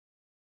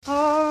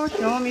Oh,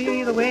 show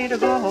me the way to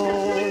go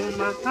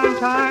home. I'm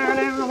tired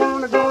and I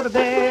want to go to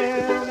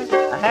bed.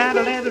 I had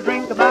a little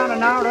drink about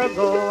an hour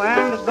ago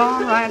and it's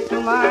gone right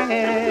to my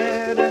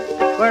head.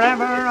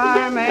 Wherever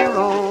I may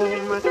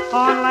roam,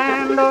 on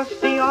land or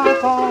sea or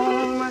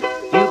foam,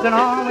 you can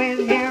always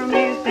hear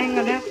me sing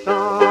this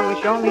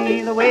song. Show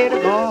me the way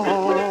to go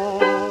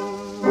home.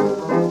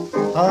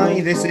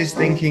 Hi, this is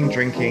Thinking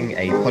Drinking,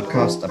 a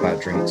podcast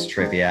about drinks,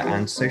 trivia,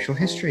 and social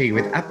history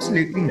with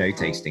absolutely no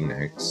tasting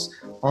notes.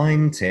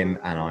 I'm Tim,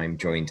 and I'm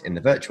joined in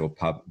the virtual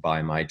pub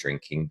by my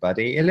drinking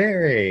buddy,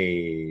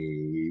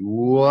 Illyri.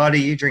 What are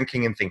you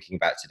drinking and thinking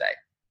about today?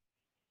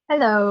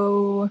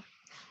 Hello.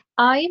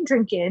 I am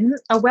drinking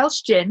a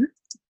Welsh gin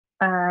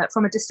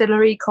from a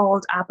distillery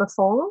called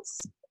Aberfalls.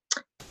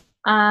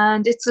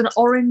 And it's an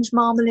orange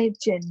marmalade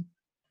gin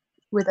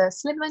with a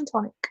slimline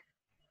tonic.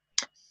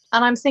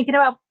 And I'm thinking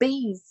about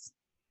bees.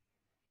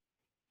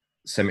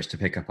 So much to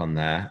pick up on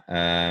there.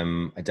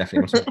 I definitely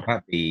want to talk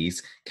about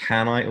bees.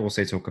 Can I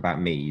also talk about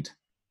mead?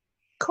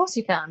 Of course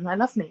you can. I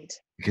love mead.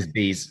 Because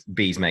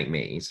bees make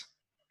mead.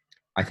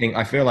 I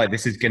feel like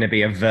this is going to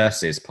be a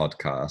versus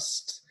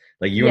podcast.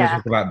 Like you want to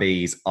talk about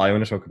bees, I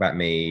want to talk about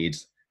mead.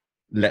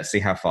 Let's see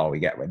how far we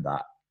get with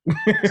that.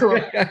 Cool.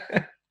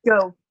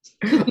 Go.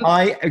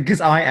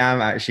 Because I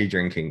am actually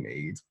drinking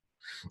mead.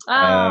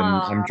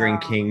 I'm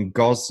drinking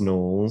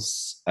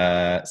Gosnell's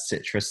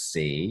Citrus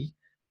C.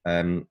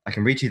 I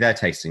can read you their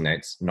tasting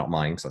notes, not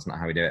mine, because that's not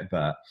how we do it.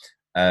 But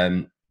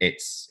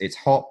it's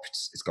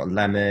hopped. It's got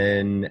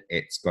lemon.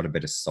 It's got a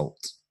bit of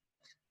salt.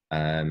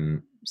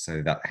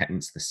 So that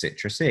hence the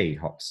citrusy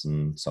hops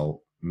and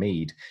salt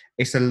mead.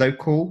 It's a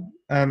local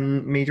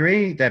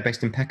meadery. They're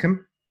based in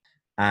Peckham,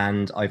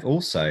 and I've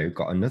also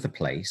got another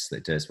place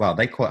that does. Well,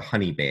 they call it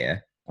honey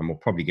beer, and we'll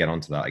probably get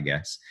onto that, I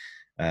guess.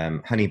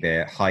 Honey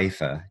beer,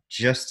 Hiver,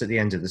 just at the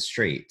end of the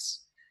street,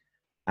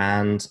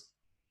 and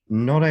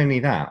not only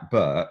that,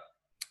 but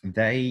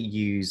they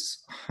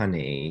use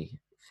honey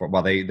for.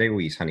 Well, they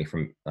all use honey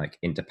from like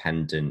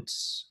independent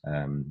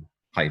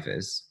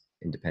hivers.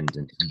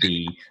 Independent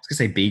bee, I was going to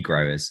say bee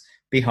growers,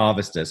 bee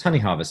harvesters, honey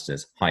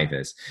harvesters,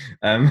 hivers.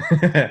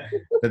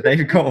 But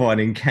they've got one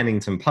in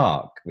Kennington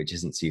Park, which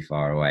isn't too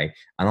far away.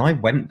 And I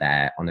went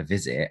there on a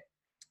visit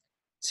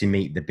to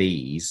meet the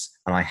bees,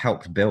 and I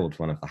helped build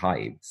one of the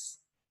hives.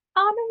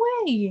 Oh,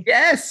 no way.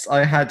 Yes,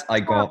 I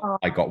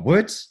got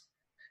wood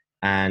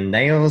and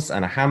nails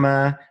and a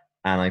hammer,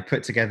 and I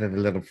put together the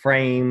little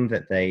frame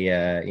that they,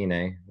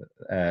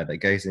 that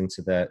goes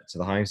into the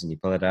hives, and you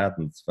pull it out,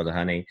 and it's full of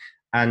honey.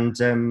 And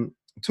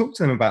talk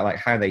to them about like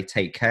how they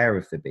take care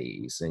of the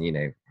bees,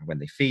 and when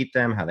they feed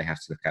them, how they have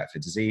to look out for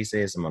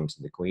diseases and monitor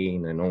the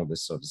queen and all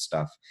this sort of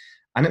stuff.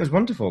 And it was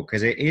wonderful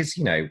because it is,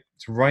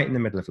 it's right in the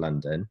middle of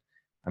London,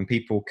 and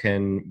people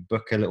can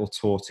book a little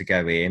tour to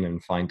go in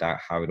and find out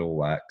how it all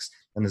works.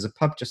 And there's a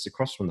pub just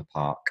across from the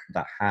park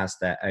that has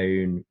their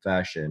own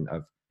version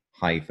of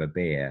Hiver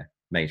beer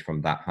made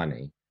from that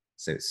honey.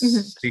 So it's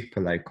super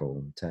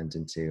local, turned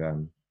into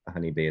a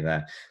honey beer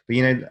there.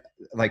 But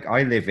like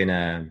I live in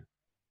a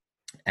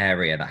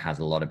area that has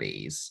a lot of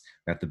bees.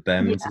 We have the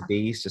Bermondsey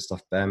bees just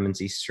off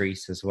Bermondsey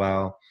Street as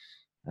well.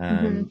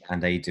 And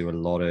they do a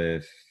lot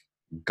of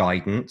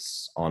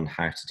guidance on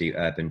how to do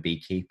urban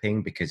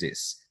beekeeping, because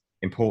it's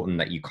important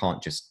that you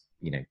can't just,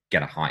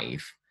 get a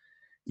hive.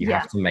 You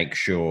have to make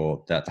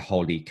sure that the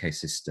whole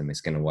ecosystem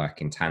is going to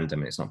work in tandem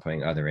and it's not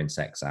putting other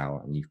insects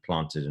out, and you've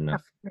planted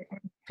enough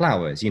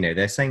flowers.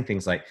 They're saying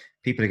things like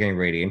people are getting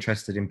really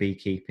interested in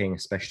beekeeping,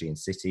 especially in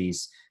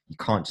cities. You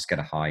can't just get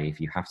a hive.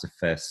 You have to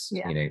first,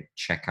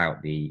 check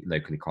out the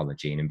local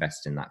ecology and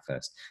invest in that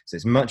first. So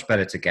it's much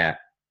better to get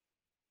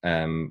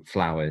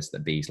flowers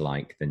that bees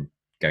like than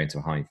go into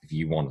a hive if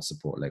you want to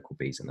support local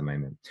bees at the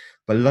moment.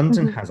 But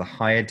London has a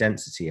higher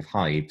density of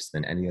hives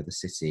than any other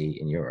city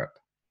in Europe.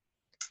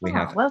 We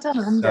have well done,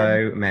 London.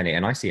 So many,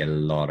 and I see a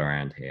lot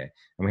around here.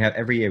 And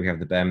every year we have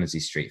the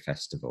Bermondsey Street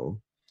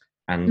Festival.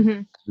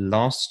 And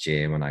last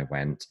year when I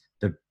went,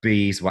 the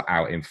bees were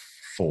out in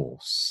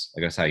force.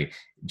 I gotta tell you,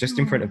 just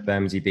in front of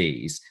Bermondsey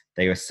Bees,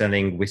 they were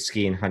selling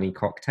whiskey and honey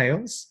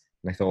cocktails.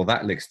 And I thought, well,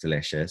 that looks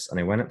delicious. And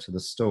I went up to the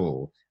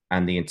stall,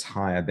 and the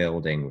entire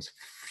building was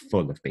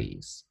full of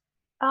bees.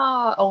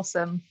 Oh,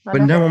 awesome.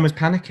 But no one was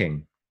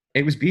panicking.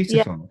 It was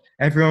beautiful.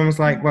 Yeah. Everyone was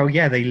like, well,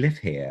 yeah, they live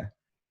here.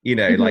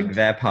 Like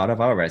they're part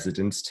of our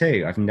residents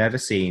too. I've never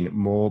seen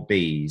more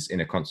bees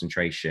in a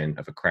concentration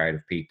of a crowd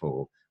of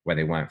people where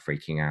they weren't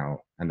freaking out,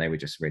 and they were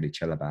just really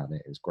chill about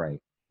it. It was great.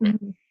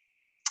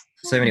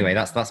 So anyway,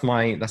 that's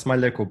my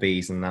local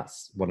bees, and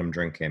that's what I'm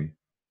drinking.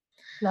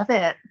 Love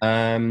it.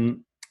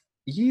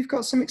 You've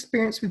got some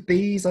experience with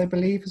bees, I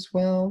believe, as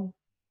well.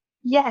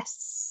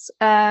 Yes.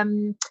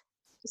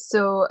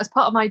 So as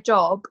part of my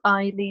job,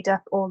 I lead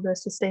up all the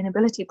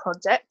sustainability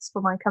projects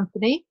for my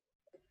company.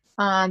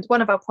 And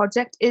one of our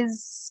projects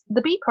is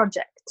the bee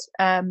project.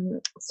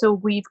 So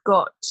we've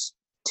got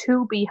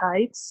 2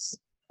 beehives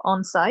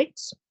on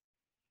site,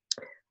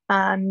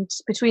 and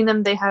between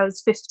them they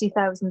house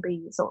 50,000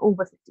 bees, or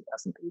over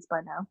 50,000 bees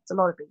by now. It's a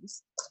lot of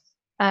bees.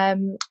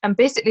 And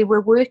basically, we're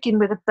working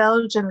with a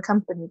Belgian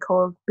company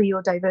called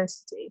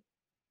Biodiversity,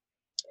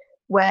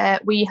 where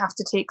we have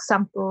to take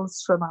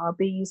samples from our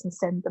bees and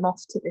send them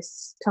off to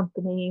this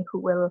company who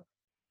will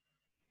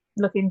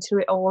look into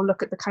it all,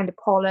 look at the kind of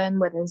pollen,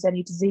 whether there's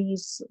any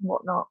disease and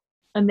whatnot.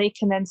 And they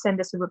can then send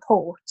us a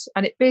report.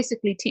 And it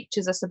basically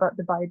teaches us about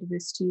the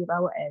biodiversity of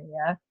our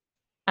area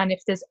and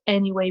if there's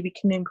any way we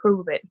can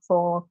improve it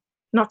for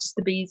not just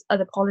the bees,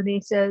 other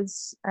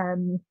pollinators.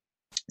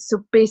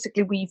 So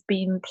basically, we've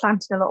been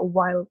planting a lot of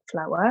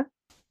wildflower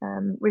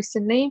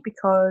recently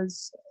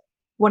because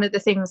one of the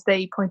things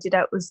they pointed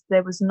out was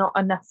there was not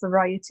enough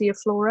variety of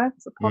flora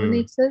for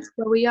pollinators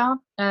where we are.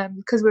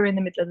 Because we're in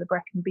the middle of the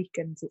Brecon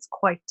Beacons, it's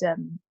quite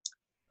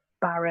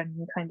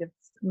barren kind of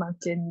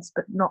mountains,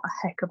 but not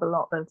a heck of a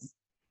lot of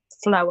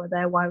flower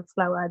there,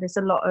 wildflower. There's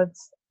a lot of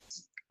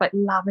like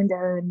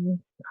lavender and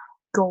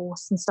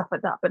gorse and stuff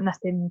like that, but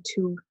nothing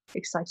too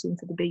exciting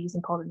for the bees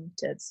and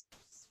pollinators.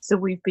 So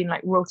we've been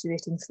like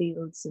rotating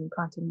fields and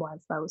planting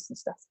wildflowers and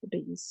stuff for the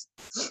bees.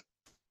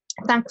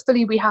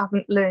 Thankfully, we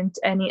haven't learned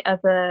any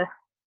other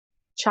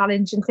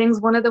challenging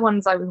things. One of the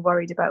ones I was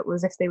worried about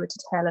was if they were to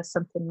tell us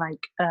something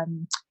like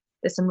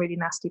there's some really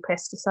nasty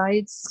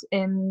pesticides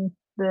in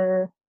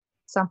the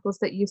samples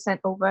that you sent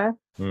over,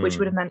 which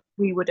would have meant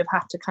we would have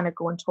had to kind of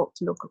go and talk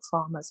to local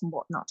farmers and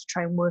whatnot to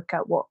try and work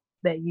out what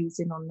they're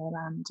using on their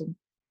land and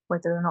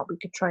whether or not we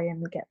could try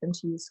and get them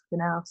to use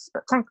something else.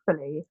 But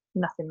thankfully,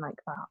 nothing like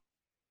that.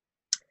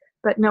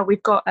 But no,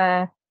 we've got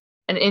an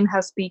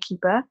in-house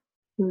beekeeper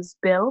who's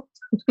Bill.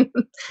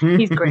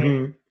 He's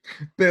great.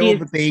 Bill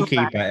the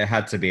beekeeper. It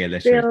had to be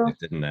alliterative,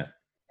 didn't it?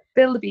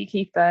 Bill the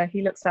beekeeper.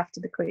 He looks after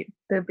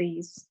the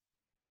bees.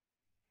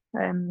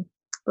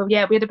 But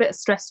yeah, we had a bit of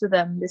stress with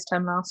them this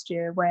time last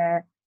year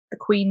where the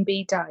queen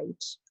bee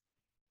died.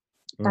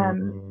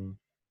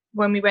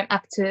 When we went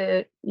up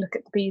to look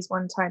at the bees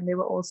one time, they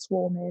were all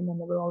swarming and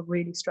they were all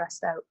really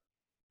stressed out.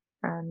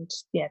 And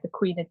yeah, the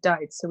queen had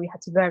died, so we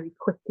had to very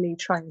quickly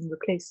try and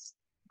replace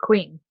the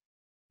queen.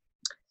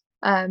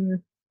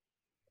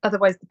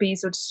 Otherwise, the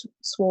bees would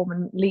swarm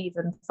and leave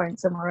and find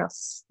somewhere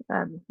else.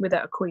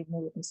 Without a queen, they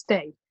wouldn't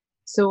stay.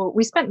 So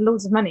we spent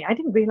loads of money. I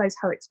didn't realise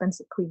how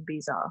expensive queen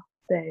bees are.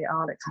 They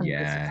are like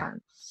hundreds of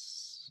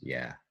pounds.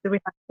 Yeah. So we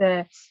had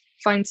to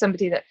find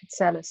somebody that could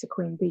sell us a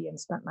queen bee and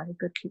spent like a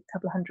good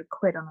couple of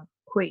 £100 on a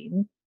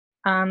queen,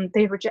 and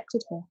they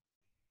rejected her.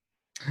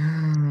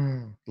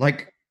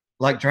 Like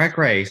Drag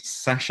Race,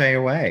 sashay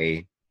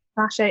away.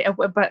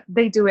 But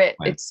they do it.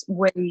 Right. It's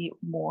way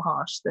more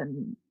harsh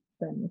than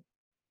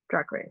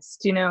Drag Race.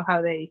 Do you know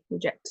how they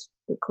reject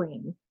the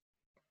queen?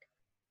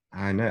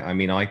 I know. I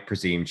mean, I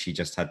presumed she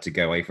just had to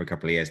go away for a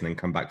couple of years and then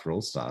come back for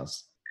All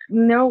Stars.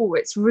 No,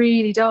 it's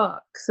really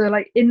dark. So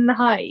like in the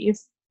hive,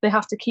 they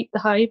have to keep the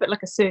hive at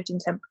like a certain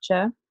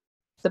temperature.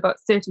 It's about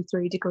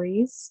 33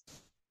 degrees.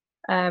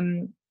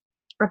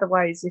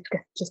 Otherwise, it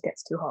just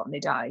gets too hot and they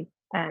die.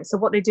 So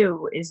what they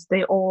do is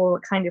they all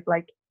kind of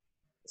like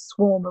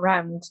swarm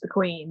around the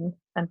queen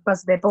and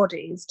buzz their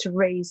bodies to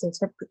raise her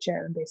temperature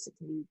and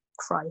basically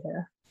fry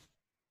her.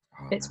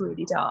 It's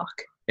really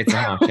dark. It's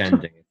a harsh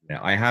ending, isn't it?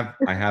 I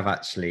have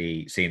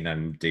actually seen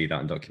them do that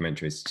in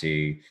documentaries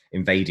to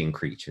invading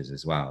creatures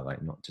as well,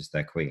 like not just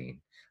their queen.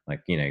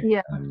 Like, you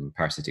know,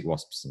 parasitic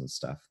wasps and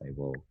stuff. They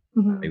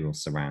will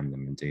surround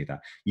them and do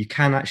that. You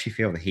can actually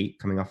feel the heat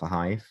coming off a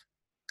hive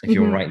if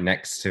you're right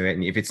next to it,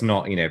 and if it's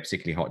not, you know, a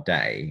particularly hot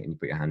day and you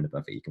put your hand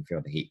above it, you can feel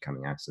the heat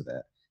coming out of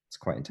it. It's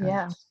quite intense.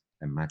 Yeah.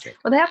 They're magic.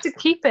 Well, they have to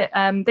keep it.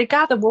 They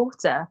gather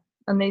water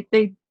and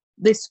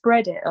they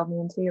spread it on the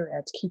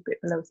interior to keep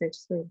it below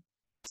 33.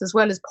 So as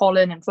well as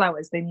pollen and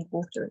flowers, they need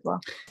water as well.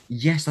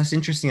 Yes, that's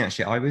interesting.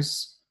 Actually, I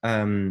was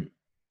in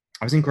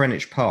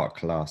Greenwich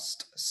Park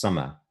last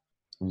summer.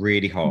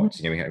 Really hot.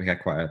 You know, we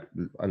had quite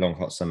a long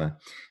hot summer,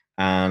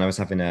 and I was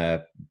having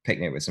a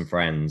picnic with some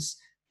friends,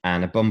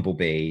 and a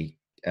bumblebee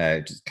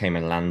just came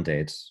and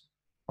landed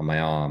on my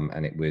arm,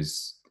 and it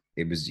was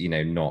you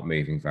know, not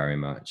moving very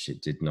much.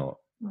 It did not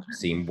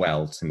seem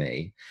well to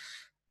me.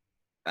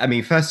 I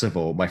mean, first of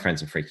all, my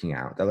friends are freaking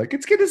out. They're like,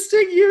 "It's gonna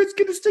sting you! It's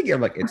gonna sting you!"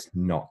 I'm like, "It's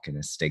not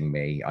gonna sting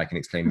me. I can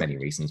explain many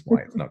reasons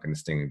why it's not gonna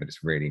sting me, but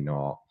it's really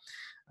not."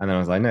 And then I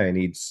was like, "No, it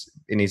needs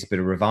a bit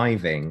of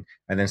reviving."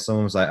 And then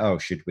someone was like, "Oh,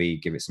 should we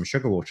give it some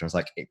sugar water?" I was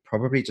like, "It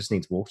probably just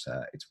needs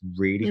water. It's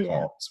really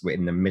hot. We're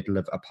in the middle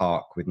of a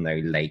park with no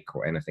lake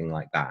or anything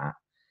like that.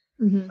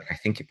 Like, I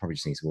think it probably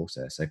just needs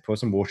water." So I poured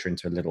some water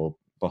into a little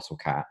bottle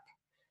cap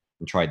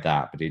and tried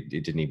that, but it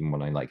didn't even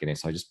want to like get it.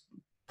 So I just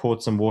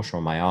poured some water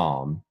on my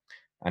arm,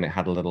 and it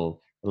had a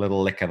little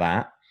lick of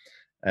that.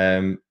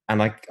 And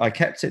I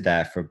kept it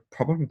there for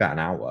probably about an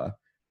hour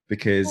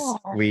because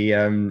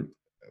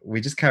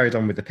we just carried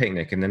on with the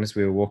picnic. And then as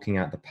we were walking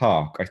out the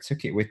park, I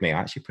took it with me. I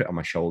actually put it on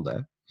my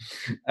shoulder.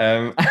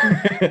 I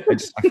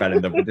fell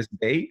in love with this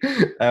bee.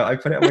 I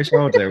put it on my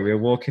shoulder. We were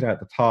walking out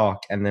the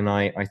park, and then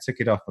I took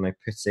it off and I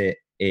put it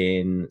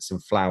in some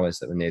flowers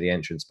that were near the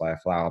entrance by a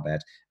flower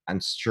bed.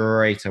 And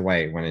straight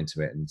away it went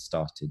into it and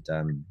started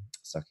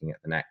sucking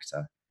at the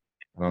nectar.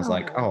 And I was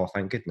like, "Oh,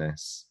 thank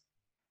goodness."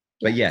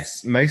 But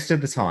yes, most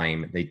of the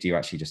time they do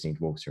actually just need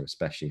water,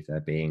 especially if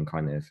they're being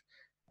kind of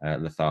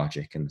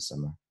lethargic in the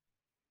summer.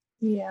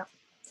 Yeah.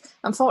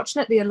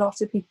 Unfortunately, a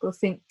lot of people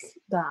think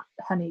that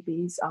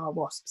honeybees are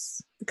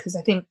wasps, because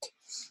I think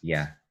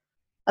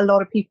a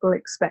lot of people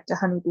expect a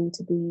honeybee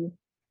to be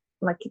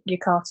like your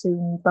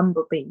cartoon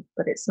bumblebee,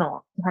 but it's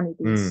not.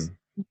 Honeybees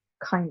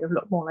kind of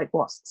look more like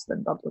wasps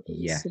than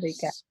bumblebees, so they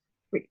get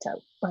freaked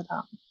out by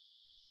that.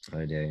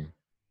 I do.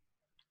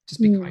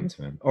 Just be kind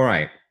to them. All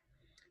right.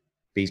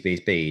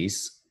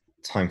 Bees.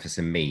 Time for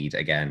some mead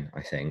again,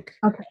 I think.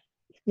 Okay.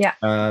 Yeah,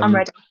 I'm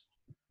ready.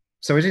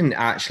 So I didn't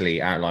actually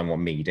outline what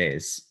mead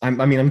is.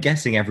 I'm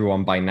guessing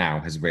everyone by now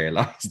has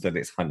realised that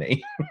it's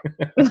honey.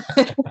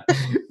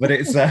 But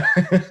it's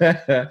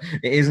it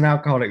is an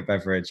alcoholic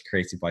beverage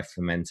created by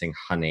fermenting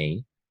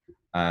honey,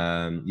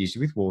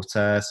 usually with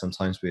water,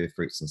 sometimes with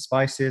fruits and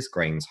spices,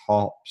 grains,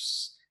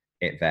 hops.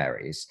 It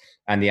varies.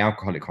 And the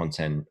alcoholic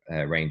content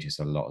ranges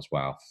a lot as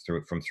well,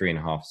 from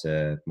 3.5%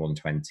 to more than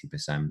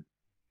 20%.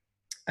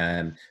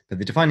 But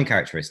the defining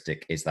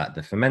characteristic is that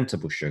the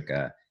fermentable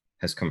sugar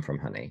has come from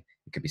honey.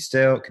 It could be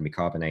still, it can be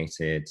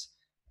carbonated,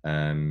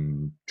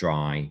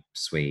 dry,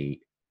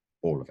 sweet,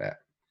 all of it.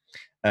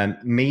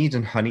 Mead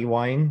and honey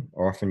wine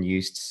are often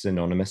used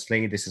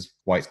synonymously. This is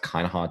why it's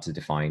kind of hard to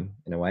define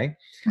in a way.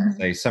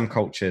 So some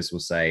cultures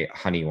will say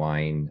honey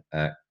wine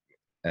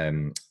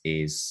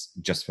is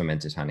just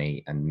fermented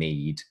honey, and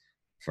mead,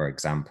 for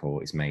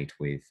example, is made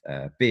with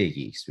beer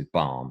yeast, with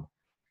barm.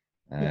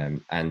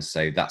 And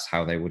so that's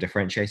how they will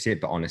differentiate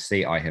it. But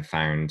honestly, I have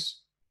found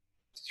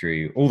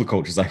through all the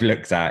cultures I've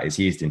looked at, it's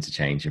used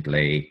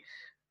interchangeably.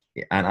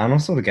 And I'll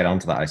sort of get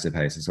onto that, I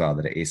suppose, as well,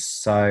 that it is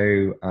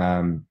so,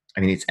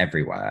 it's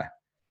everywhere.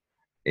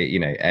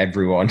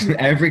 Everyone,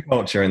 every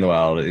culture in the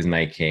world is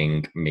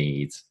making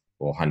mead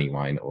or honey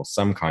wine or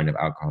some kind of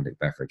alcoholic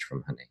beverage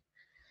from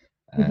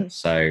honey.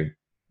 So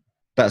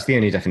that's the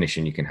only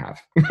definition you can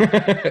have.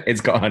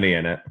 It's got honey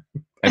in it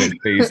and it's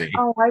boozy.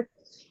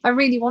 I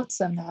really want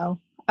some now.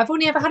 I've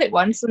only ever had it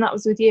once, and that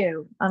was with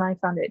you, and I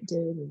found it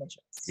delicious.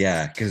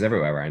 Yeah, because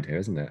everywhere around here,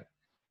 isn't it?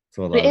 It's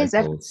all it is.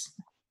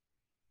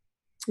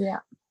 Yeah.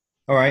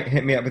 All right,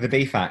 hit me up with the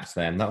bee facts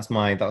then. That was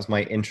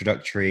my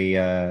introductory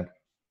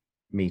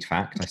mead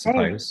fact, I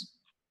suppose.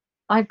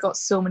 I've got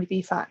so many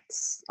bee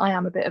facts. I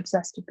am a bit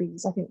obsessed with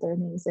bees. I think they're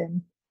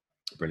amazing.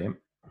 Brilliant.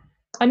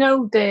 I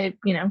know they're,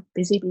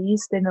 busy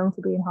bees. They're known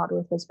for being hard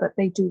workers, but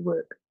they do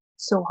work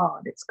so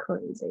hard. It's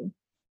crazy.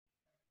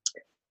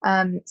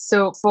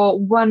 So for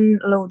one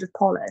load of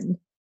pollen,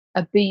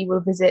 a bee will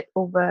visit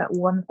over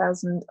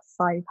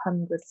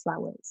 1,500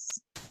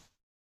 flowers.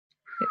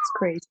 It's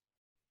crazy.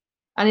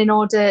 And in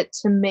order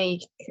to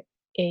make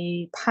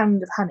a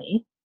pound of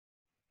honey,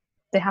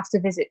 they have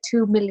to visit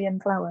 2 million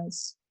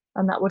flowers,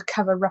 and that would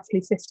cover roughly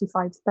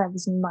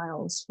 55,000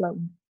 miles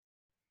flown.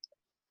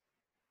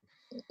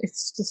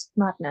 It's just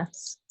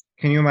madness.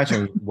 Can you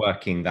imagine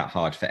working that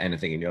hard for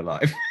anything in your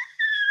life?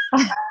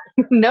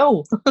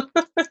 No.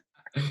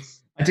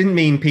 I didn't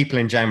mean people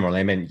in general,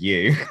 I meant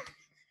you.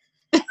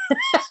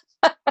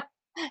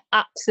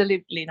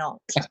 Absolutely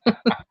not.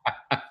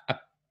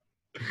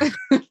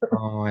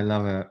 Oh, I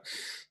love it.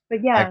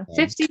 But yeah,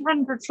 okay.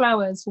 1,500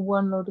 flowers for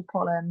one load of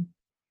pollen.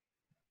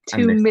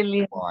 2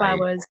 million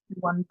flowers for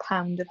 1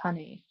 pound of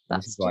honey.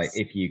 This is why,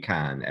 if you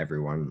can,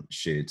 everyone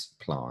should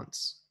plant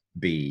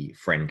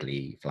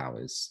bee-friendly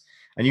flowers.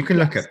 And you can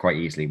look at quite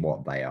easily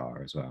what they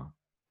are as well.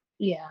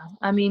 Yeah,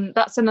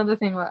 that's another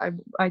thing that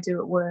I do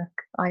at work.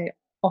 I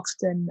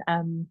often,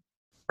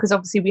 because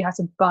obviously we had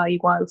to buy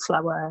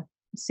wildflower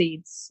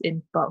seeds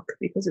in bulk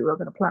because we were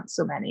going to plant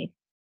so many.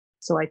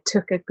 So I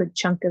took a good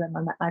chunk of them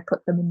and I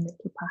put them in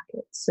little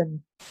packets.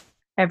 And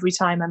every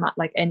time I'm at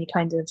like any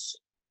kind of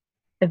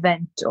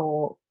event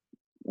or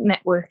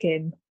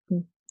networking,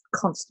 I'm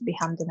constantly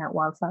handing out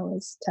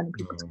wildflowers, telling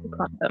people to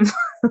plant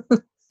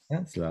them.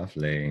 That's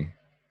lovely.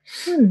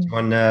 Do you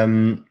want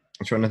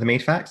another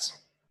mead fact?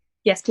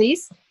 Yes,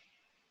 please.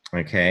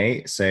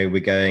 Okay, so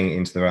we're going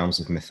into the realms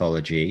of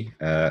mythology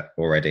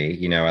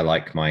already. I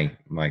like my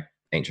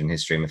ancient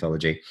history and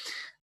mythology.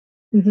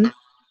 Mm-hmm.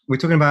 We're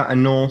talking about a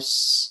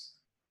Norse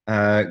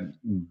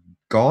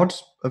god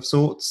of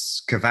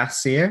sorts,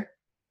 Kvasir.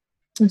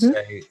 Mm-hmm.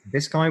 So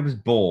this guy was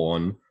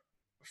born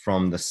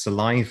from the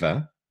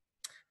saliva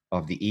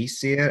of the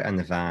Aesir and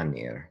the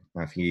Vanir.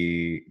 Now, if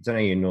you don't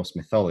know your Norse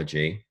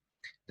mythology,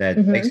 they're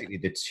basically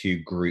the two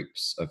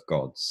groups of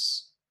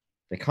gods.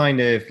 They kind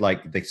of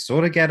they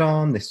sort of get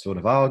on, they sort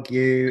of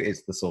argue.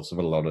 It's the source of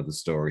a lot of the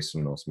stories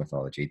from Norse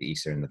mythology, the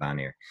Aesir and the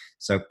Vanir.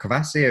 So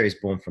Kvasir is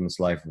born from the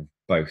saliva of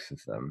both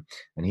of them.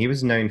 And he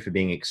was known for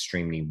being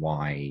extremely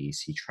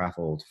wise. He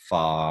traveled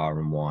far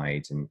and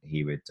wide, and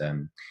he would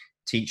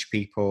teach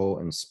people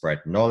and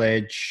spread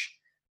knowledge.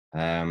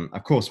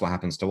 Of course, what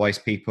happens to wise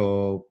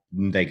people?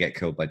 They get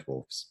killed by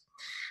dwarves.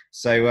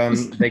 So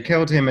they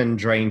killed him and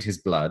drained his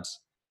blood,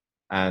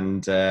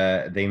 and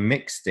they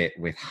mixed it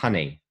with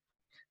honey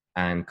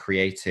and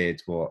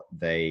created what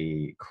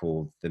they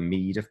called the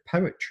mead of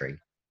poetry.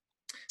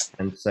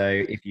 And so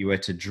if you were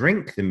to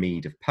drink the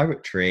mead of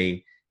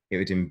poetry, it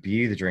would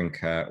imbue the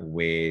drinker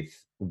with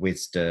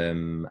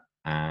wisdom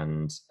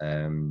and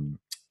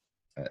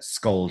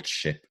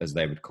scholarship, as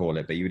they would call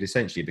it, but you would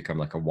essentially become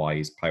like a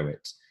wise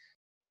poet.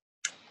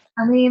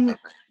 I mean,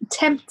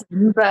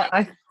 tempting, but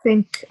I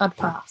think I'd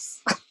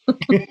pass.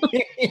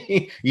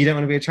 You don't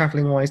want to be a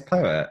traveling wise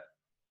poet?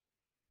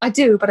 I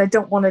do, but I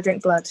don't want to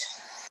drink blood.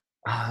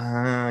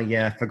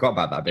 Yeah, I forgot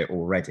about that bit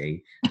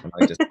already, and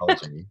I just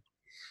told you.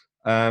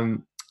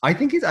 I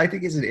think it's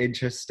an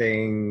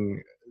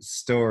interesting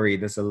story.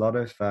 There's a lot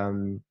of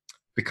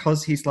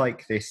because he's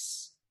like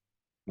this.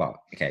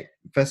 Well, okay.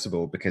 First of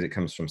all, because it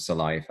comes from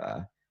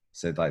saliva,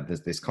 so like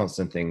there's this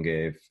constant thing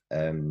of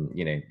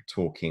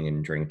talking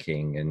and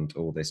drinking and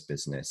all this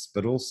business,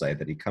 but also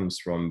that he comes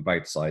from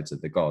both sides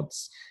of the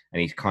gods,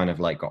 and he's kind of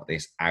like got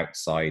this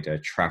outsider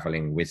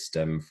traveling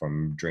wisdom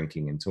from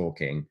drinking and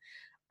talking.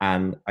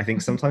 And I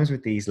think sometimes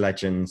with these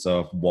legends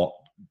of what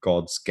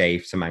gods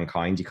gave to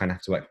mankind, you kind of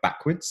have to work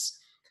backwards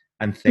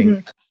and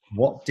think,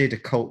 what did a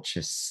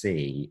culture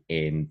see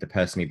in the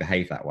person who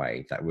behaved that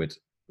way that would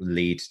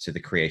lead to the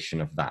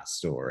creation of that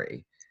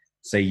story?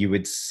 So you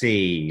would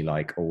see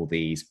like all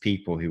these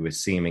people who were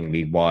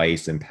seemingly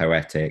wise and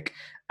poetic,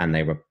 and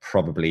they were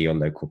probably your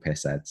local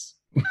pissheads.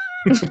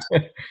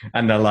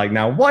 And they're like,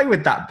 now, why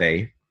would that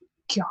be?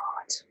 God.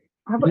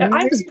 I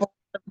was born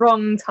at the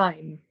wrong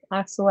time,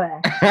 I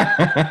swear.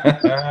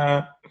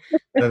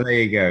 So there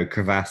you go,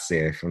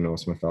 Kvasir from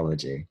Norse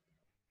mythology.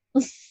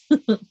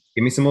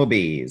 Give me some more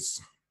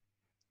bees.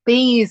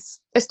 Bees.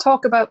 Let's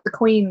talk about the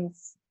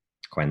queens.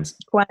 Quens.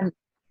 Gwen.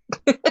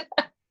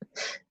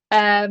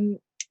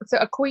 So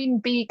a queen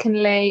bee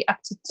can lay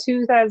up to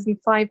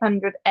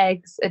 2,500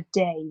 eggs a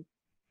day.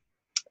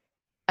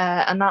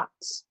 And that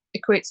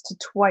equates to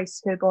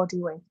twice her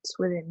body weight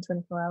within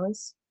 24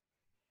 hours.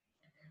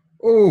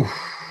 Oh.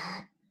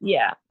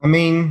 Yeah. I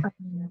mean...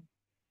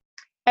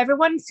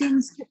 Everyone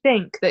seems to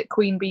think that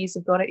queen bees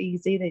have got it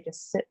easy. They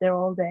just sit there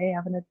all day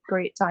having a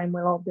great time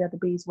where all the other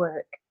bees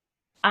work.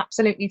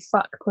 Absolutely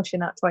fuck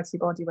pushing that twice your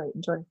body weight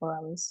in 24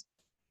 hours.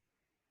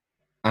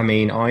 I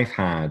mean, I've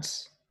had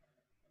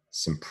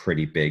some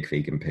pretty big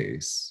vegan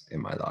poos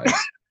in my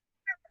life.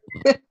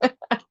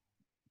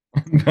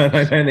 But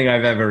I don't think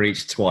I've ever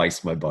reached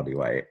twice my body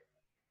weight.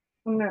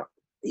 No.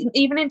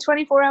 Even in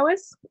 24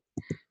 hours?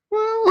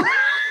 Well,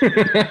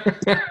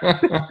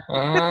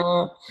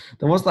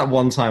 there was that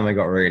one time I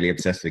got really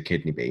obsessed with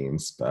kidney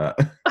beans, but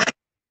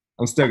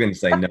I'm still going to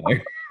say no.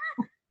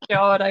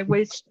 God, I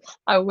wish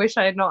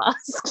I had not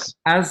asked.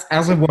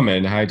 As a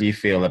woman, how do you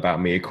feel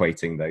about me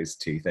equating those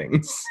two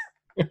things?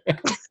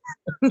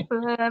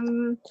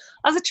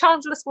 As a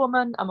childless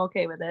woman, I'm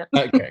okay with it.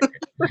 Okay.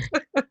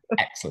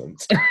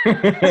 Excellent.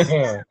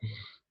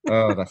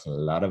 Oh, that's a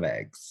lot of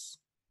eggs.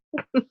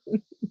 Do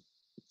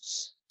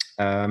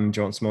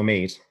you want some more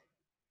mead?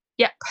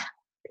 Yep,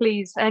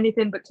 please.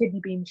 Anything but kidney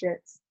bean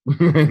shits.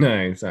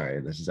 No,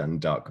 sorry, this is on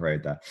dark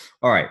road there.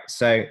 All right,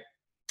 so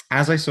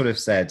as I sort of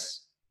said,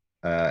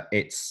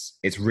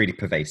 it's really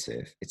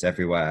pervasive. It's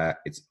everywhere.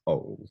 It's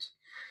old.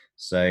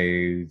 So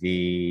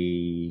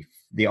the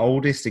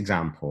oldest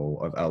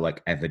example of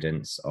like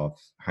evidence of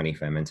honey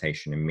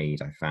fermentation in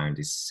mead I found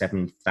is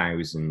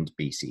 7,000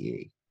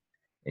 BCE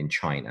in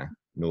China,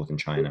 northern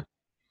China,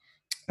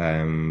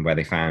 where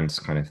they found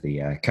kind of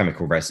the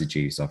chemical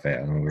residues of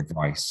it along with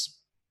rice.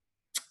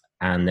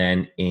 And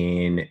then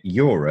in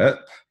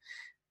Europe,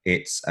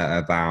 it's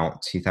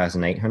about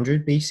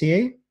 2,800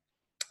 BCE,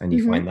 and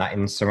you find that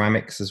in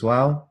ceramics as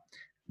well.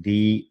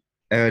 The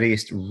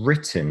earliest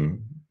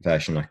written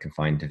version I can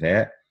find of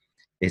it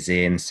is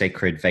in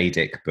sacred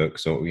Vedic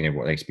books, or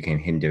what later became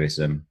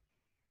Hinduism.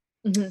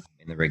 In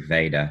the Rig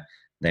Veda,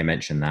 they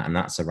mention that, and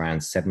that's around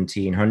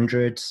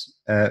 1,700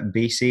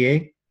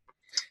 BCE.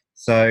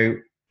 So,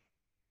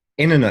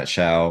 in a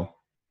nutshell,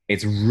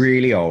 it's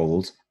really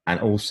old, and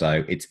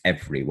also it's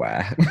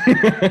everywhere.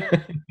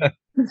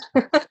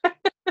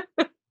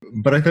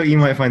 But I thought you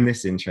might find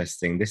this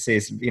interesting. This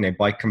is,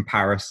 by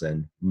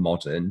comparison,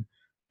 modern,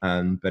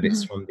 but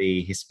it's from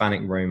the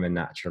Hispanic Roman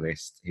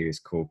naturalist who is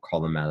called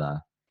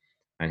Columella,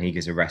 and he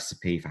gives a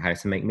recipe for how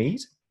to make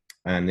mead.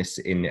 And this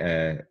in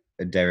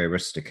De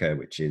Rustica,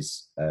 which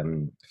is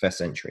 1st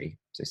century,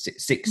 so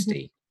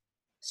 60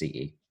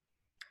 CE,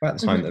 about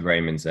the time that the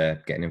Romans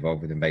are getting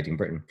involved with invading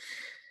Britain.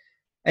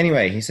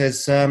 Anyway, he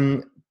says,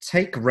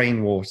 take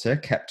rainwater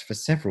kept for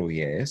several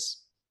years.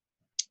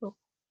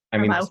 I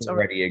mean, that's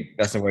already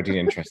an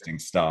interesting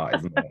start,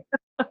 isn't it?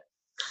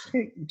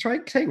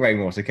 Take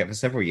rainwater kept for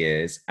several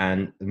years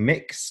and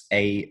mix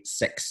a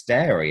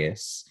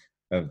sextarius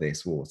of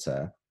this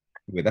water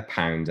with a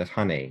pound of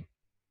honey.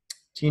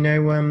 Do you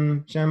know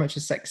how much a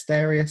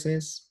sextarius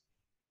is?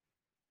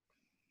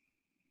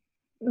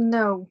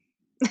 No.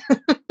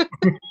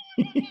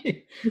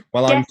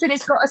 Well, guessing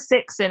it's got a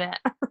 6 in it.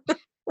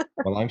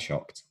 Well, I'm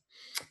shocked.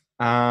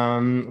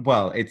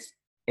 Well,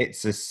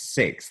 it's a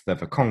sixth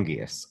of a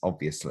congius,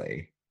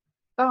 obviously.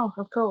 Oh,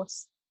 of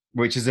course.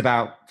 Which is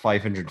about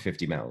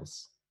 550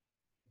 mils.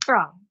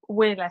 Oh,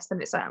 way less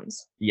than it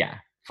sounds. Yeah,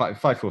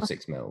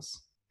 546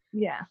 mils.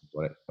 Yeah.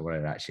 What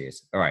it actually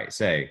is. All right,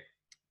 so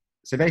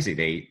So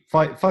basically,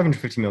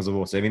 550 mils of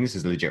water. I mean, this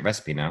is a legit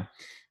recipe now.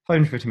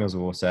 550 mils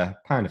of water,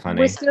 pound of honey.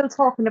 We're still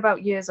talking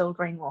about years old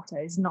rainwater.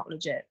 It's not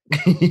legit.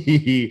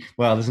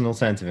 Well, there's an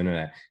alternative in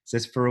it. It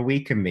says for a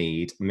weaker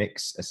mead,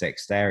 mix a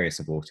sextarius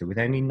of water with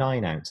only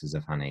 9 ounces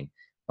of honey.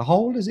 The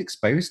whole is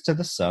exposed to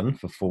the sun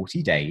for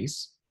 40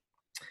 days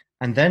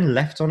and then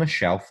left on a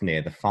shelf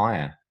near the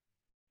fire.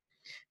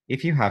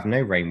 If you have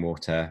no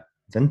rainwater,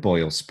 then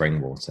boil spring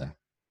water.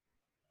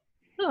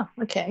 Oh,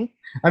 okay.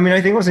 I mean,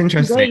 I think what's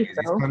interesting Great, is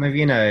he's though. kind of,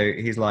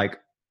 he's like,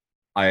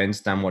 I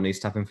understand what needs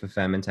to happen for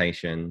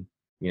fermentation.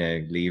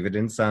 Leave it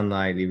in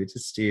sunlight, leave it to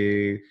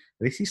stew.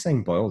 At least he's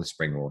saying boil the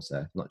spring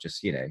water, not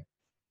just, use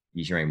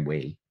your own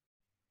wee.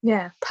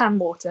 Yeah, pan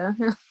water.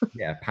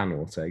 Yeah, pan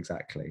water,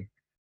 exactly.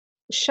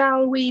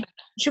 Should we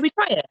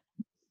try it?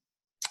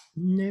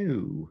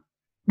 No.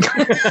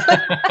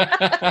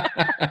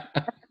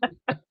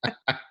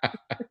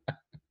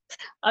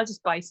 I'll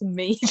just buy some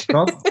meat.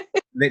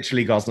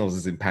 Literally, Gosnells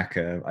is in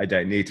Peckham. I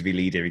don't need to be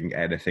leaving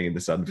anything in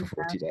the sun for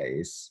 40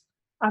 days.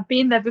 I've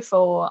been there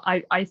before.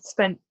 I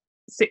spent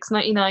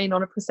 $6.99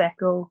 on a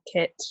Prosecco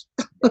kit.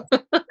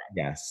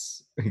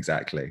 Yes,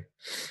 exactly.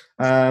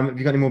 Have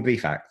you got any more bee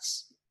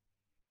facts?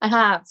 I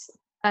have.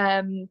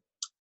 So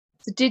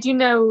did you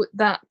know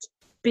that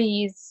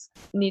bees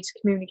need to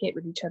communicate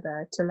with each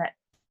other to let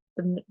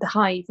the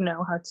hive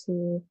know how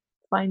to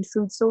find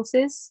food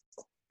sources?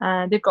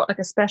 They've got like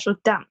a special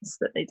dance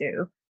that they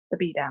do, the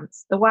bee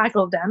dance, the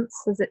waggle dance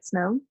as it's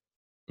known.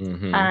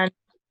 Mm-hmm. And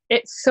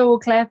it's so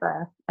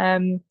clever.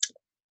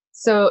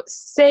 So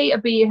say a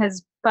bee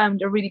has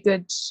found a really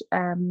good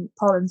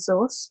pollen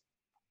source,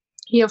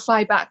 he'll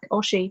fly back,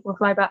 or she will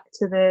fly back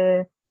to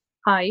the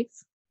hive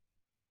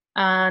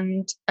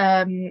and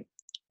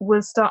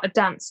will start a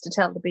dance to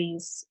tell the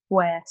bees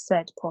where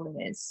said pollen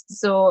is.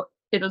 So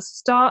it'll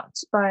start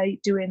by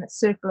doing a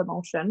circular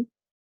motion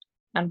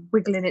and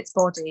wiggling its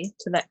body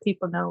to let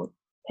people know,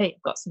 hey,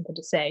 I've got something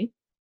to say.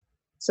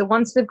 So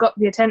once they've got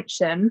the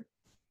attention,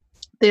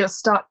 they'll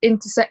start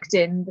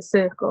intersecting the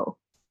circle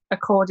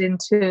according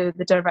to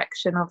the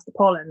direction of the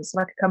pollen, so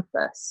like a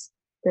compass.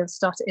 They'll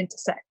start to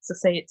intersect. So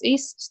say it's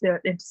east, they'll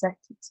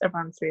intersect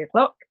around 3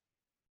 o'clock.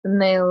 Then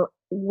they'll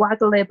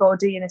waggle their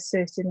body in a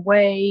certain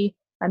way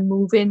and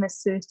move in a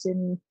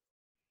certain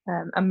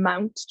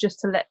amount just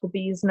to let the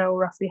bees know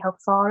roughly how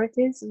far it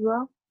is as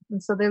well.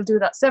 And so they'll do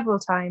that several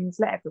times,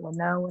 let everyone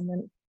know, and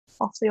then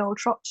off they all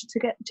trot to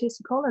get the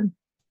tasty pollen.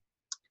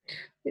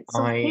 It's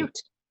so cute.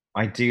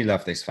 I do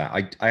love this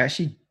fact. I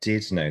actually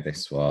did know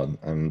this one,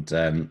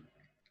 and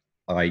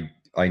I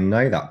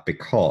know that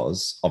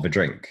because of a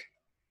drink.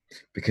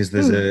 Because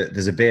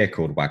there's a beer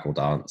called Waggle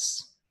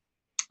Dance.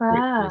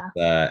 Ah. Which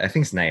is, I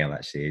think it's Nail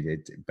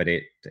actually, but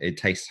it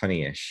tastes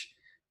honeyish.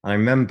 And I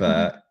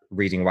remember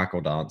reading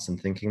Waggle Dance and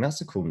thinking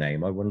that's a cool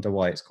name. I wonder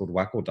why it's called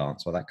Waggle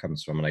Dance, where that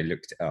comes from. And I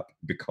looked it up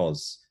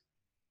because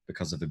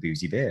of a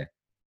boozy beer.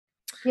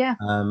 Yeah.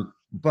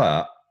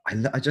 But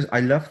I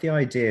love the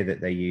idea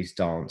that they use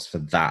dance for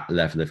that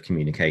level of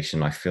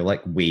communication. I feel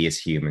like we as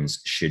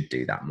humans should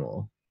do that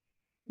more.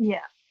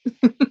 Yeah.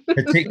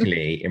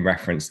 Particularly in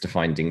reference to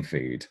finding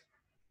food.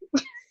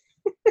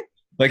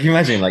 Like,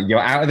 imagine, like, you're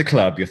out of the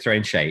club, you're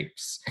throwing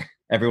shapes,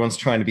 everyone's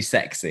trying to be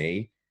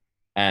sexy,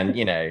 and,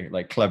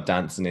 like, club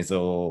dancing is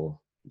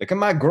all, look at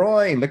my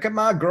groin.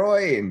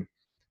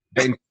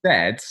 But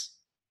instead,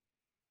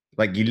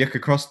 like, you look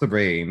across the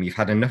room, you've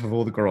had enough of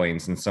all the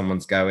groins, and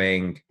someone's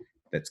going,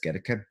 let's get a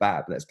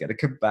kebab.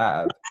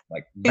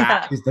 Like,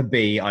 that is the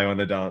bee I want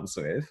to dance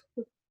with.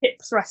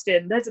 Hips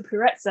resting. There's a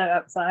Purezza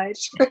outside.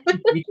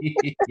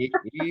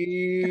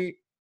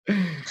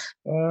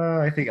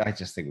 I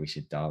just think we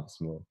should dance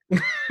more.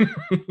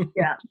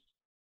 Yeah.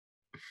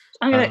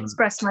 I'm going to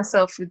express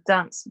myself with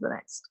dance for the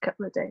next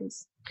couple of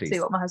days. Please. See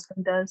what my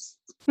husband does.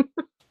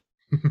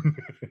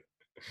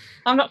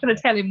 I'm not going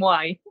to tell him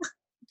why.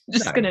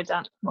 Just going to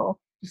dance more.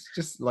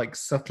 Just like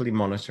subtly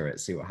monitor it,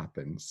 see what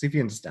happens. See if he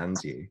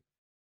understands you.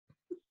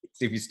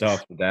 See if you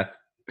starve to death.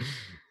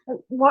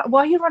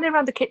 Why are you running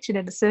around the kitchen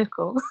in a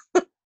circle?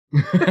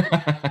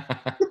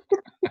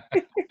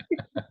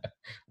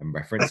 I'm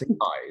referencing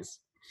eyes.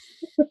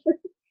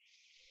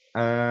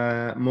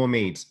 More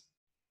mead.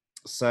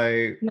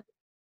 So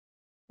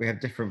we have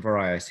different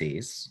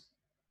varieties.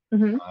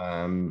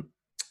 Mm-hmm.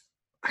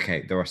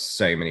 Okay, there are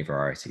so many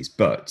varieties,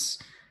 but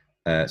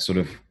sort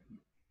of,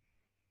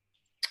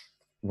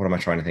 what am I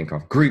trying to think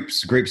of?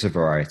 Groups of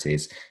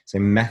varieties. So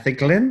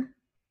metheglin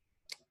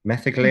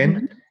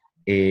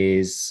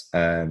is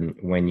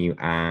when you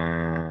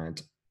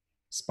add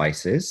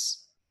spices.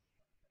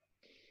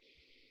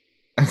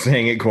 I'm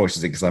saying it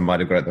cautiously because I might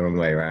have got it the wrong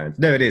way around.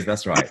 No, it is.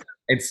 That's right.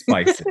 It's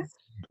spices.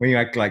 When you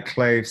add like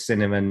cloves,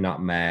 cinnamon,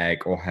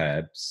 nutmeg, or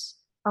herbs.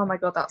 Oh my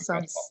god, that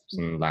sounds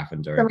and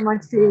lavender. Some of my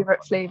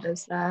favourite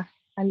flavours there.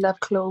 I love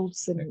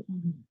cloves and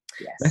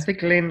yes.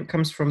 Metheglin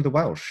comes from the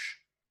Welsh.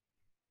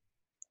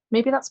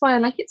 Maybe that's why I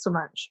like it so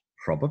much.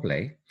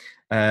 Probably.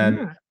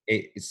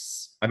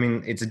 It's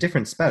a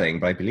different spelling,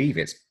 but I believe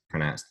it's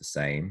pronounced the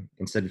same.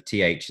 Instead of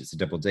TH, it's a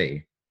double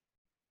D.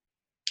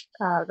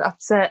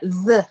 That's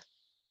the.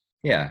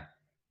 Yeah,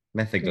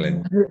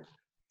 metheglin.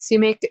 So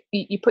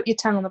you put your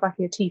tongue on the back of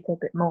your teeth a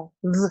bit more.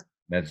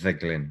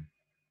 Metheglin.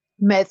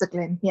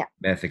 Metheglin, yeah.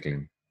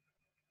 Metheglin.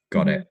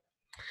 Got it.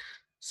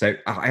 So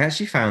I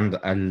actually found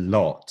a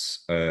lot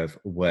of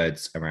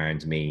words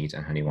around mead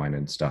and honey wine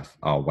and stuff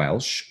are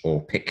Welsh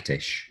or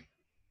Pictish.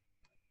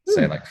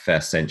 So like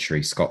first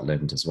century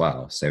Scotland as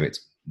well. So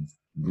it's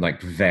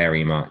like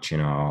very much in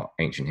our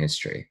ancient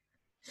history.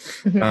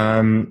 So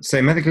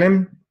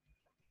metheglin,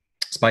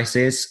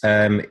 spices.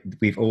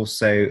 We've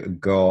also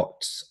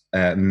got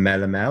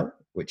melamel,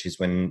 which is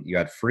when you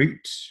add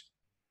fruit,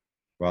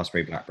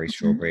 raspberry, blackberry,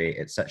 strawberry,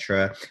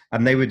 etc.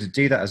 And they would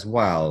do that as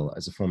well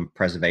as a form of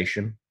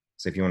preservation.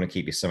 So if you want to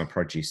keep your summer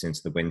produce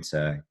into the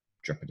winter,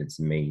 drop it in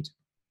some mead.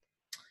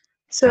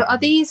 So are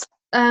these,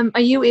 are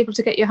you able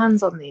to get your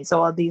hands on these,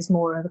 or are these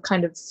more of a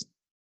kind of,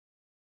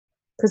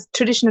 because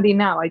traditionally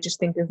now I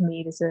just think of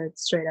mead as a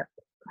straight up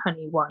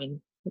honey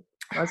wine,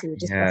 as we were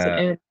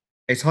discussing. Yeah.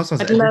 It's hard.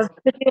 I'd love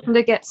to be able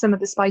to get some of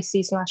the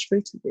spicy /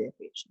 fruity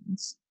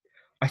variations.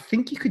 I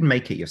think you could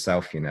make it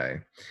yourself, you know.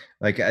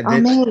 Like, I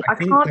can't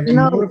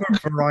know. More of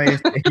a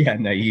variety. Yeah,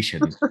 no, you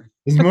shouldn't.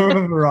 There's more of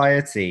a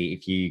variety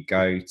if you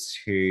go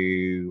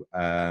to,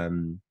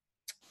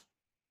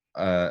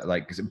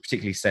 like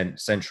particularly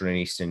Central and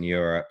Eastern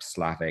Europe,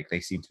 Slavic. They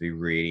seem to be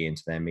really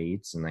into their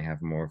meads, and they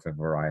have more of a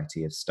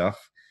variety of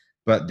stuff.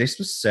 But this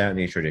was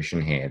certainly a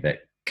tradition here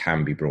that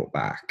can be brought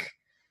back.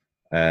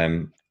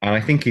 And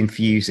I think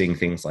infusing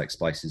things like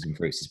spices and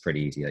fruits is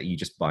pretty easy. Like you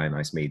just buy a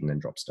nice mead and then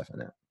drop stuff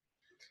in it.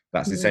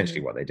 That's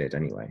essentially what they did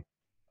anyway.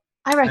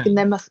 I reckon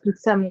there must be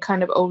some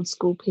kind of old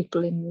school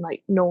people in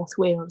like North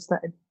Wales that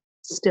are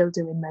still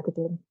doing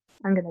metheglin.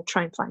 I'm going to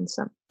try and find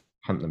some.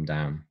 Hunt them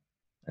down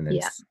and then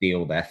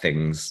steal their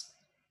things.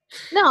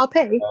 No, I'll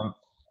pay.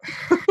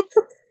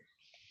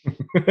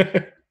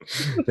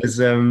 There's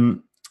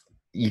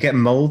you get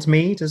mulled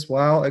mead as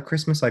well at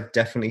Christmas. I've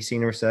definitely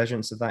seen a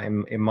resurgence of that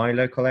in my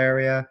local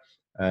area,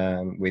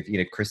 with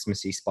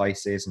Christmassy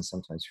spices and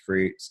sometimes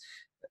fruits.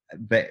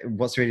 But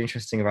what's really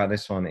interesting about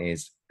this one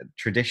is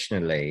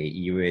traditionally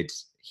you would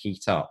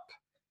heat up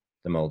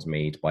the mulled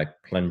mead by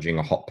plunging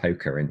a hot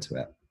poker into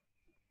it.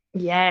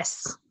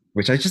 Yes.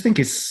 Which I just think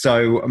is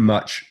so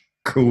much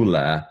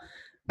cooler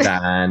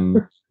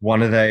than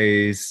one of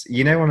those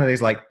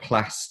like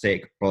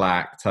plastic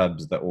black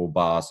tubs that all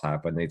bars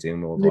have when they do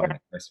mulled wine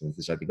at Christmas.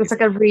 Which I think it's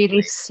like a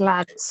really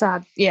sad.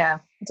 Yeah,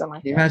 I don't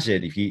like it.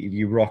 Imagine if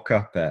you rock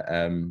up at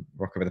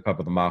the pub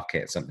or the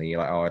market or something. You're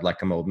like, oh, I'd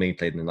like a mulled mead,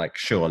 please. And like,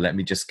 sure, let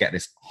me just get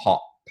this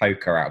hot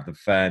poker out of the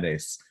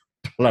furnace.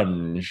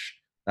 Plunge.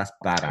 That's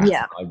badass.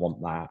 Yeah, I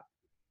want that.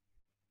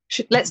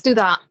 Let's do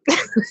that.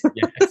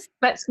 Yes.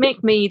 Let's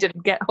make mead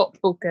and get hot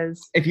pokers.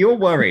 If you're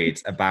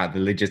worried about the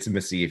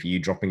legitimacy of you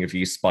dropping a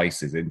few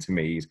spices into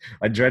mead,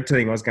 I dread to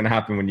think what's going to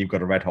happen when you've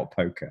got a red hot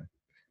poker.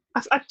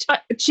 I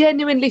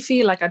genuinely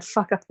feel like I'd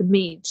fuck up the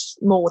mead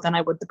more than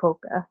I would the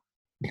poker.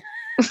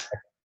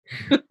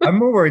 I'm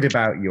more worried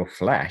about your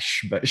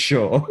flesh, but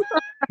sure.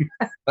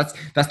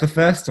 That's the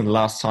first and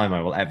last time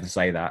I will ever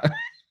say that.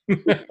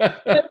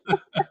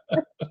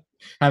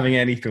 Having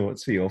any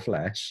thoughts for your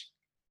flesh.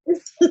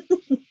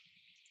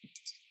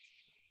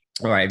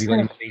 All right, have you got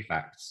any more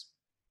facts?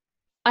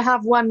 I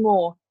have one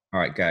more. All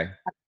right, go.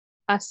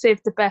 I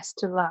saved the best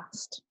to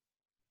last.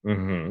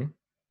 Mm-hmm.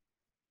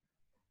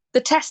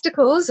 The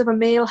testicles of a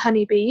male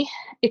honeybee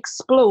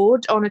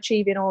explode on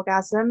achieving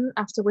orgasm,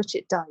 after which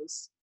it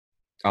dies.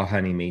 Oh,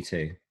 honey, me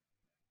too.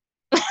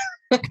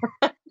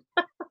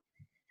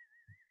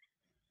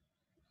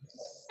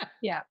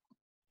 Yeah.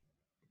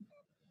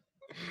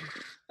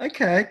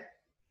 Okay.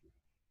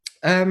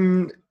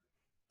 In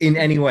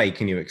any way,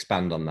 can you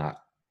expand on that?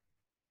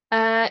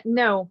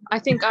 No, I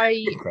think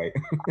I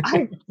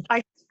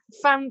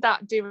found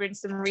that doing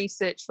some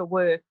research for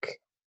work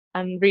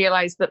and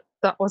realised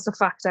that was a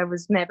fact I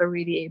was never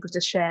really able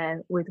to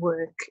share with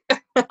work,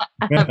 but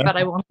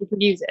I wanted to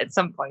use it at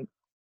some point.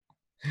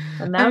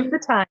 And now's the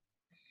time.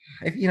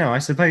 I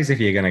suppose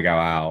if you're going to go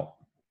out,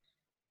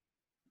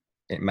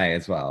 it may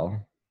as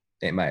well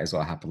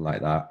happen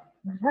like that.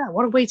 Yeah,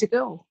 what a way to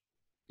go.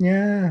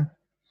 Yeah.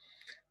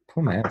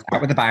 Poor man.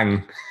 Out with a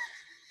bang.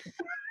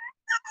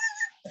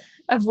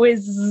 A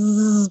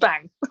whiz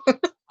bang.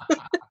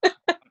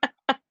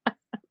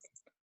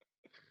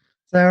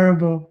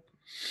 Terrible.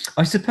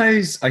 I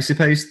suppose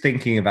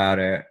thinking about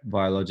it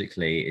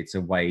biologically, it's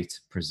a way to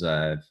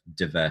preserve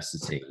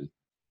diversity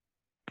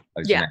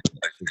of genetics,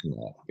 isn't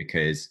it?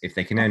 Because if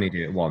they can only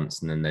do it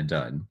once and then they're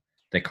done,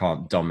 they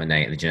can't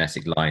dominate the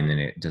genetic line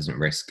and it doesn't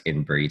risk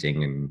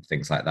inbreeding and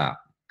things like that.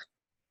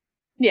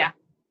 Yeah.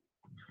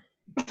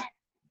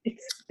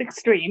 It's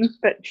extreme,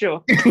 but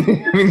sure. I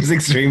mean, it's an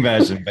extreme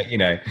version, but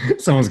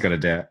someone's got to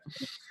do it.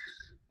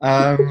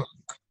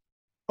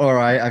 All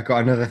right, I've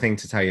got another thing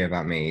to tell you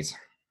about mead.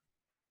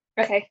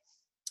 Okay.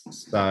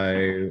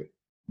 So,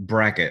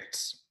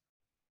 braggot.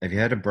 Have you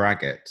heard of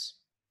braggot?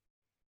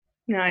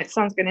 No, it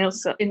sounds like an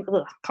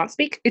insult. Can't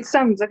speak. It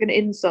sounds like an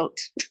insult.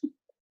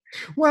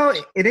 Well,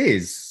 it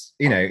is.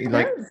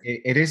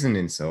 It is an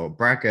insult.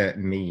 Braggot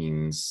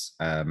means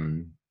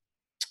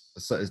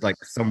so it's like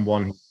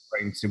someone who's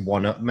prone to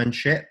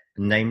one-upmanship,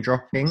 name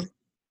dropping.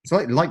 It's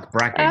like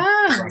bragging.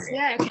 Bragging.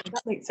 Yeah, okay,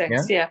 that makes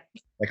sense. Yeah?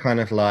 Yeah. They're kind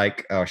of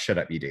like, oh, shut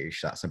up, you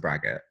douche. That's a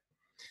braggart.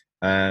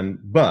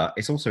 But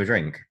it's also a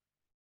drink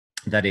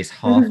that is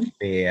half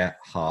beer,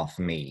 half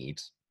mead.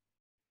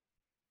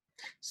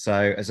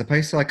 So as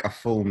opposed to like a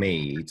full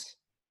mead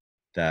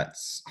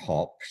that's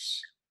hopped,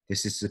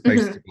 this is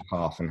supposed to be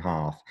half and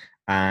half.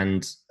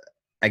 And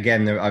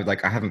again,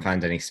 I haven't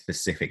found any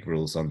specific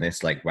rules on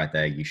this, like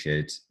whether you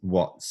should,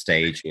 what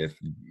stage of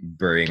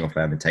brewing or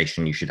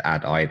fermentation you should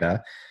add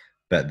either.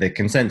 But the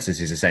consensus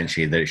is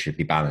essentially that it should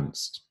be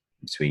balanced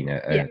between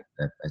a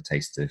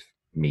taste of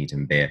mead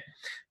and beer.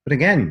 But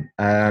again,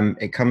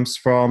 it comes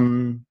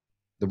from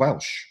the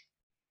Welsh.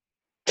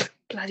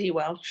 Bloody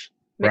Welsh.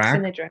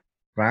 Mixing the drink.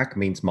 Brag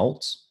means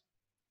malt,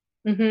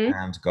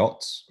 and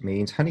got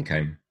means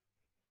honeycomb.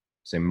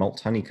 So malt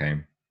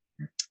honeycomb.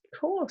 Of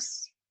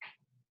course.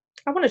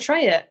 I want to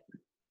try it.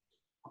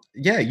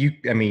 Yeah, you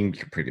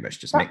could pretty much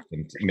just mix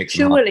them.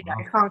 Surely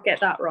I can't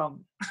get that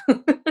wrong.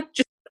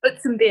 Just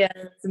put some beer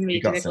and some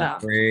mead in a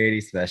glass.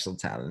 Pretty special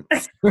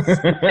talents.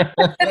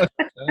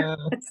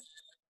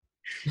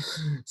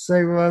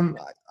 So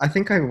I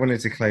think I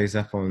wanted to close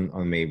up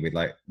on me with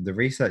like the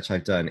research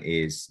I've done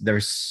is there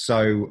is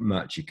so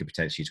much you could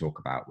potentially talk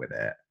about with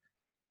it.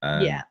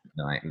 That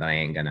I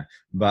ain't gonna.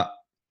 But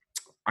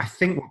I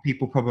think what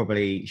people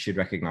probably should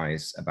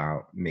recognize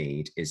about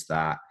mead is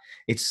that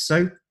it's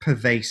so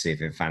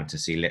pervasive in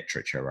fantasy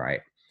literature, right?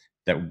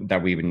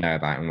 That we would know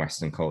about in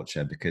Western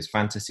culture, because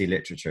fantasy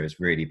literature is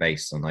really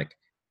based on like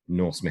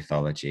Norse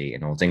mythology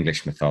and Old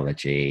English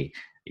mythology,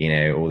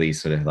 all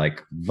these sort of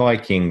like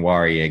Viking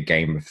warrior,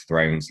 Game of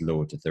Thrones,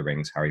 Lord of the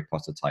Rings, Harry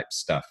Potter type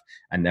stuff.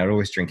 And they're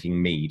always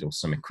drinking mead or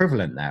some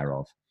equivalent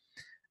thereof.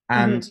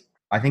 And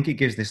I think it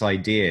gives this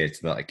idea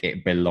that like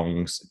it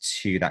belongs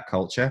to that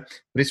culture,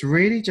 but it's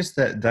really just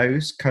that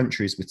those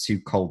countries were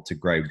too cold to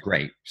grow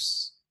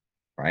grapes,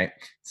 right?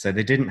 So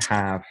they didn't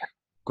have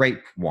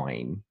grape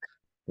wine.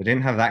 They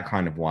didn't have that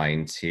kind of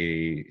wine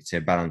to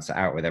balance it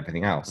out with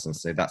everything else. And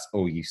so that's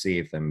all you see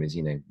of them is,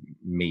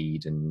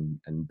 mead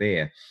and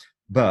beer.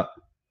 But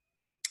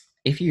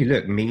if you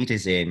look, mead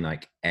is in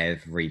like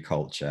every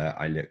culture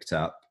I looked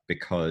up,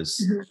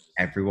 because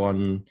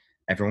everyone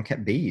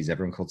kept bees,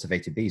 everyone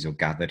cultivated bees or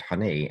gathered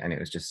honey, and it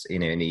was just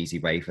an easy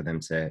way for them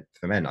to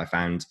ferment. I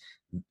found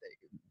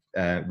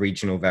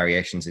regional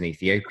variations in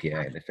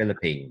Ethiopia, in the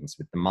Philippines,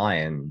 with the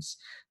Mayans.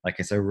 Like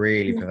it's a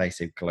really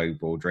pervasive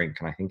global drink,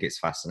 and I think it's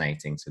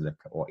fascinating to look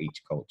at what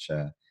each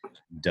culture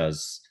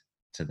does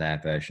to their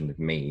version of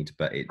mead.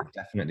 But it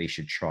definitely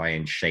should try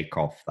and shake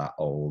off that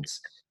old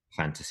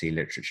fantasy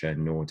literature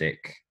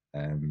Nordic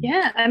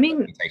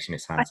reputation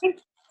it's had. I think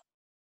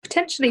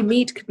potentially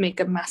mead could make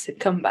a massive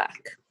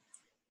comeback.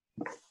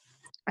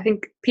 I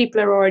think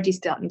people are already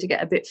starting to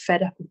get a bit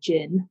fed up of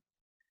gin.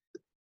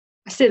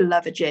 I still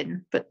love a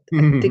gin, but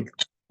I think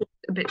it's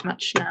a bit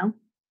much now.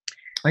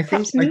 I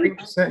think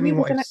certainly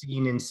what I've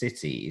seen in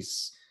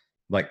cities,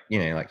 like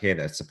here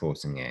they're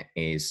supporting it,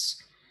 is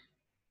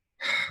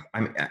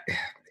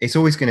it's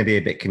always going to be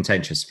a bit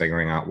contentious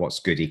figuring out what's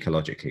good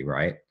ecologically,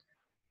 right?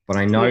 But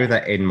I know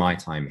that in my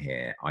time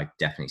here, I've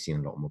definitely seen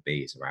a lot more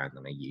bees around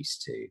than I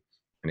used to.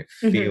 And it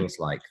feels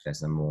like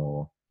there's a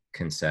more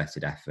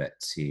concerted effort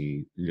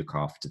to look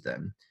after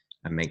them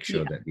and make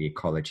sure that the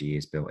ecology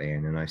is built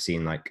in. And I've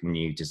seen like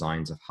new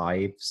designs of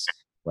hives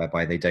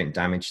whereby they don't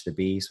damage the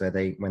bees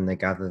when they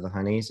gather the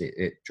honeys.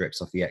 It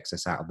drips off the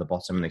excess out of the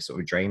bottom and they sort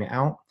of drain it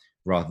out,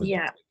 rather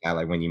than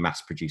like when you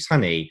mass produce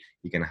honey,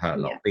 you're going to hurt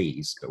a lot of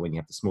bees. But when you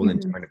have the small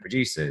independent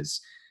producers,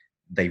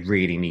 they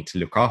really need to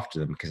look after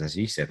them, because as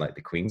you said, like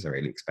the queens are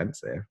really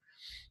expensive.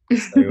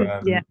 So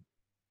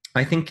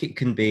I think it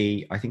can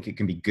be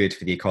good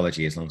for the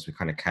ecology as long as we're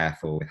kind of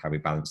careful with how we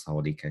balance the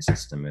whole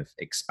ecosystem of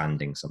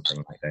expanding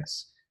something like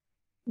this.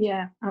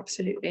 Yeah,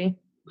 absolutely.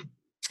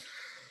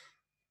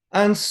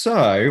 And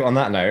so, on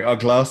that note, our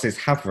glasses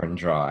have run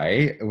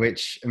dry,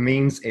 which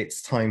means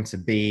it's time to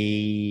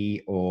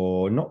be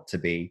or not to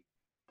be.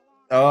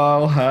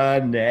 Oh,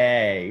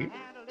 honey.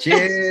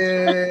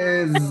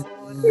 Cheers!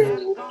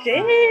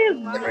 Cheers!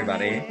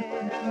 Everybody.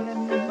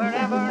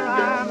 Wherever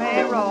I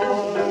may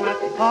roam,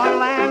 on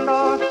land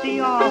or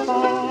sea or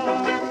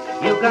foam,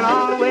 you can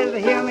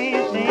always hear me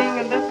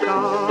singing this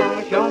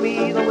song. Show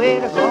me the way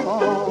to go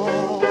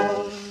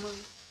home.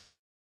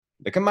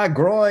 Look at my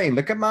groin!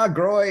 Look at my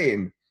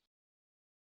groin!